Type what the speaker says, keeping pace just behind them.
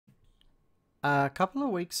A couple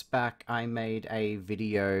of weeks back, I made a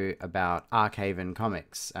video about Arkhaven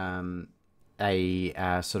comics,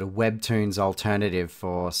 a sort of webtoons alternative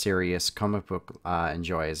for serious comic book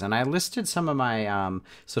enjoyers. And I listed some of my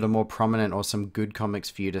sort of more prominent or some good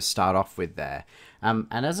comics for you to start off with there. And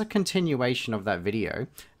as a continuation of that video,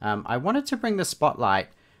 I wanted to bring the spotlight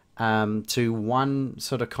to one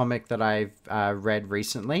sort of comic that I've read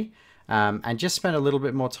recently. And just spend a little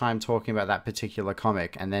bit more time talking about that particular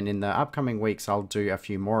comic. And then in the upcoming weeks, I'll do a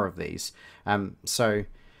few more of these. So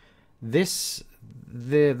this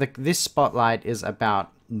this spotlight is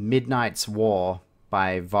about Midnight's War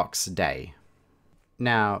by Vox Day.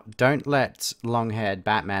 Now, don't let long-haired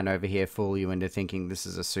Batman over here fool you into thinking this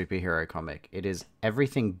is a superhero comic. It is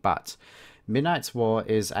everything but. Midnight's War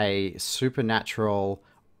is a supernatural,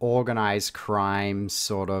 organized crime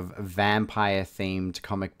sort of vampire-themed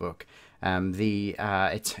comic book.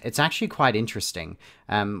 It's actually quite interesting.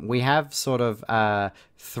 We have sort of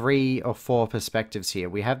 3 or 4 perspectives here.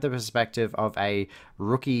 We have the perspective of a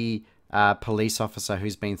rookie police officer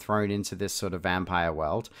who's been thrown into this sort of vampire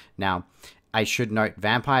world. Now, I should note,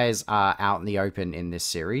 vampires are out in the open in this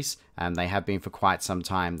series. They have been for quite some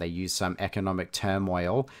time. They use some economic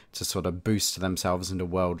turmoil to sort of boost themselves into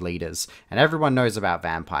world leaders. And everyone knows about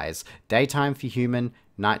vampires. Daytime for human,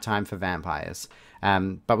 nighttime for vampires.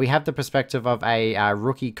 But we have the perspective of a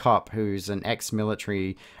rookie cop who's an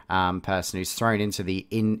ex-military person who's thrown into the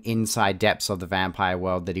inside depths of the vampire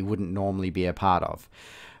world that he wouldn't normally be a part of.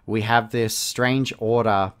 We have this strange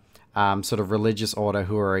order, sort of religious order,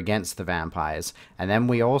 who are against the vampires. And then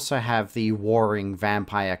we also have the warring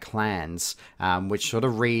vampire clans, which sort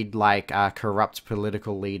of read like corrupt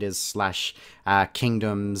political leaders slash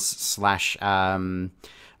kingdoms slash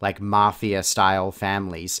like mafia-style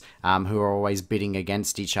families who are always bidding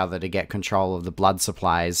against each other to get control of the blood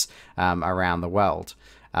supplies around the world,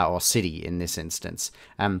 or city in this instance.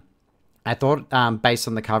 I thought, based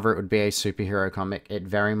on the cover, it would be a superhero comic. It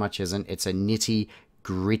very much isn't. It's a nitty,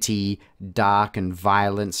 gritty, dark and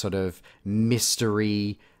violent sort of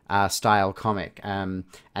mystery style comic. And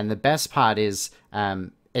the best part is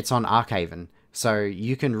it's on Arkhaven. So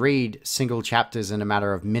you can read single chapters in a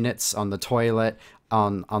matter of minutes on the toilet,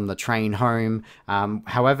 on the train home,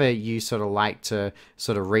 however you sort of like to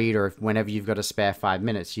sort of read, or if, whenever you've got a spare 5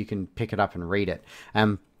 minutes, you can pick it up and read it.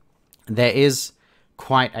 There is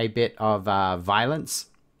quite a bit of violence,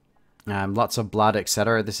 lots of blood,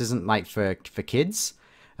 etc. This isn't like for kids,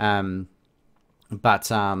 but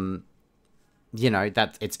you know,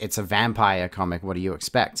 that it's a vampire comic. What do you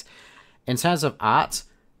expect? In terms of art,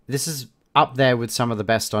 this is up there with some of the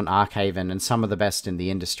best on Arkhaven and some of the best in the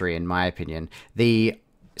industry, in my opinion. The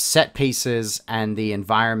set pieces and the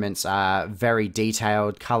environments are very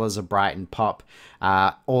detailed. Colors are bright and pop.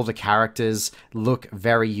 All the characters look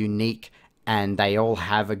very unique, and they all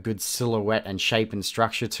have a good silhouette and shape and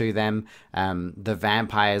structure to them. The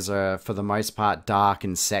vampires are, for the most part, dark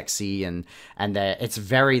and sexy, and it's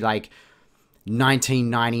very like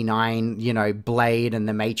 1999, you know, Blade and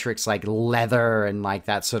the Matrix, like leather and like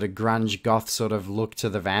that sort of grunge goth sort of look to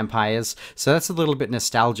the vampires. So that's a little bit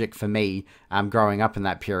nostalgic for me, growing up in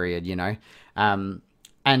that period, you know. The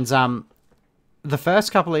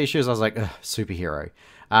first couple of issues, I was like, ugh, superhero.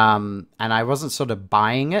 And I wasn't sort of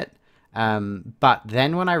buying it. But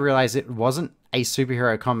then when I realized it wasn't a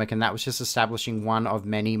superhero comic, and that was just establishing one of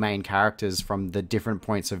many main characters from the different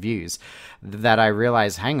points of views, that I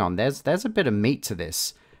realized, hang on, there's a bit of meat to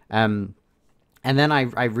this. And then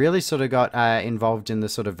I really sort of got involved in the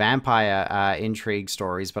sort of vampire intrigue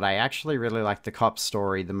stories, but I actually really like the cop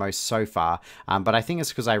story the most so far. But I think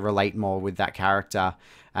it's because I relate more with that character.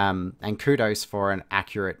 And kudos for an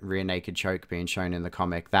accurate rear naked choke being shown in the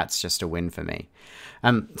comic. That's just a win for me.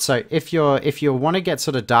 So if you want to get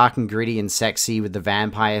sort of dark and gritty and sexy with the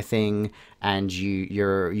vampire thing, and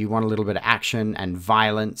you want a little bit of action and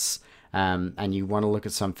violence, and you want to look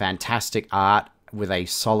at some fantastic art with a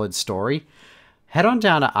solid story, head on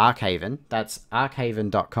down to Arkhaven. That's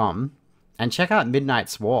arkhaven.com, and check out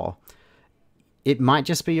Midnight's War. It might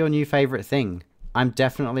just be your new favorite thing. I'm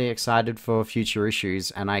definitely excited for future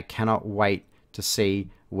issues, and I cannot wait to see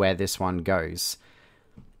where this one goes.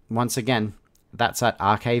 Once again, that's at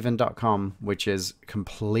arkhaven.com, which is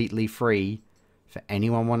completely free for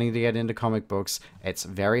anyone wanting to get into comic books. It's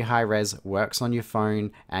very high res, works on your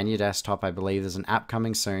phone and your desktop. I believe there's an app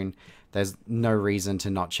coming soon. There's no reason to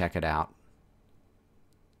not check it out.